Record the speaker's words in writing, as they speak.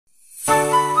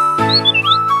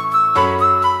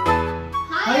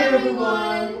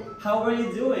how are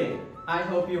you doing? I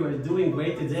hope you are doing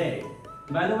great today.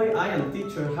 By the way, I am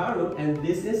Teacher Haru and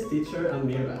this is Teacher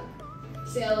Amira.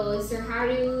 So, Sir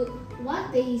Haru,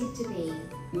 what day is it today?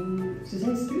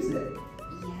 Today's Tuesday.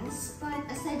 Yes, but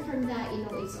aside from that,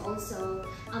 it's also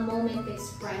a moment to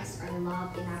express our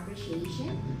love and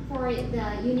appreciation for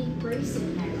the unique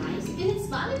person in our lives. And it's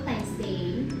Valentine's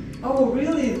Day. Oh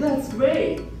really? That's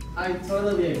great! I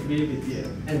totally agree with you.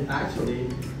 And actually,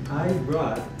 I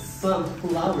brought some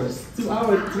flowers to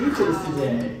our teachers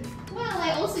today. Well,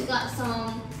 I also got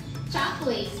some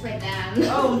chocolates for them.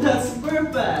 Oh, that's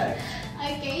perfect!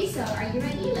 Okay, so are you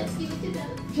ready? Let's give it to them.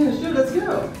 Yeah, sure, let's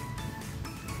go!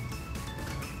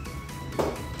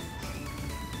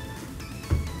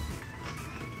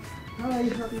 Hi,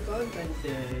 happy Valentine's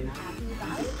Day!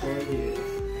 Happy For you.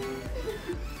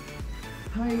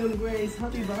 Hi, Ma'am Grace.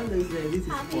 Happy Valentine's Day. This is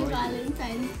Happy for you.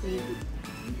 Valentine's Day.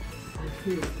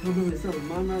 Okay, Mama Rizal,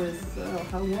 Mama Rizal,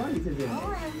 how are you today?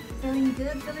 Oh, I'm feeling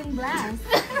good, feeling blessed.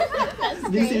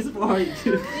 This is for you.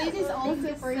 This is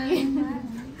also for you.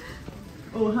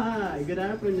 Oh, hi. Good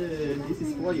afternoon. This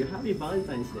is for you. Happy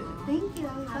Valentine's Day. Thank you.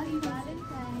 Happy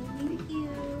Valentine. Thank you.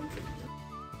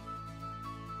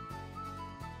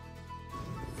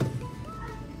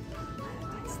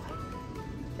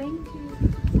 Thank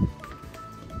you.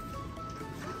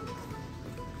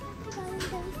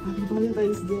 Happy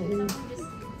Valentine's Day.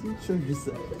 Teacher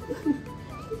Rizal.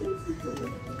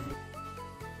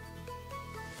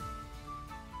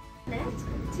 Let's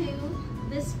to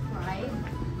describe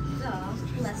the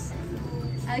lesson.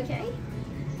 Okay?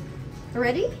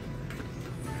 Ready?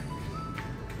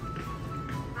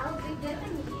 I'll be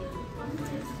giving you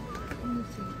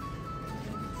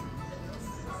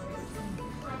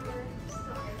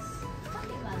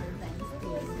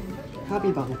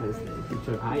Happy Valentine's Day,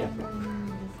 Teacher Aya.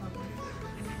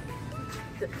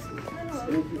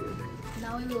 Thank you.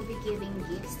 Now we will be giving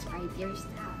gifts to our dear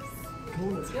staffs. Come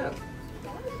on, let's go.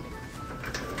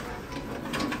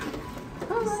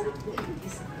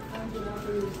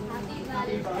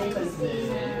 Happy Valentine's Day.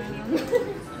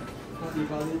 Happy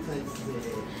Valentine's Day.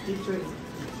 Teacher is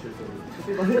teacher.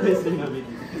 Happy Valentine's Day, Mami.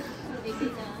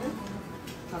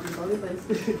 Happy Valentine's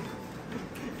Day.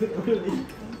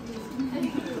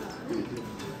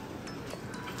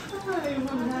 Hi,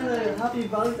 Ma'am Hannah. Happy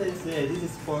Valentine's Day. This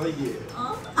is for you.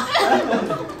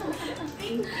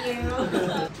 Thank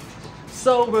you.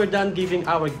 So we're done giving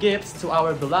our gifts to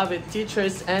our beloved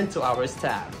teachers and to our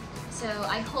staff. So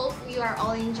I hope you are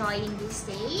all enjoying this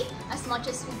day as much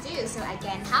as we do. So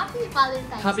again, happy Valentine's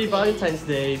Day. Happy Valentine's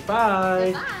Day.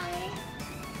 Bye. Bye.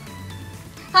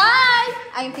 Hi!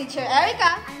 I'm Teacher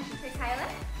Erica. I'm Teacher Kyla.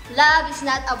 Love is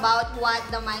not about what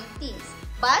the mind thinks,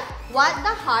 but what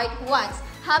the heart wants.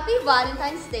 Happy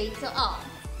Valentine's Day to all.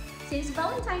 Since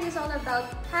Valentine is all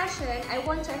about passion, I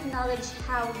want to acknowledge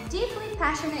how deeply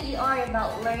passionate you are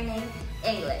about learning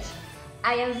English.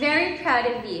 I am very proud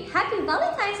of you. Happy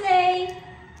Valentine's Day!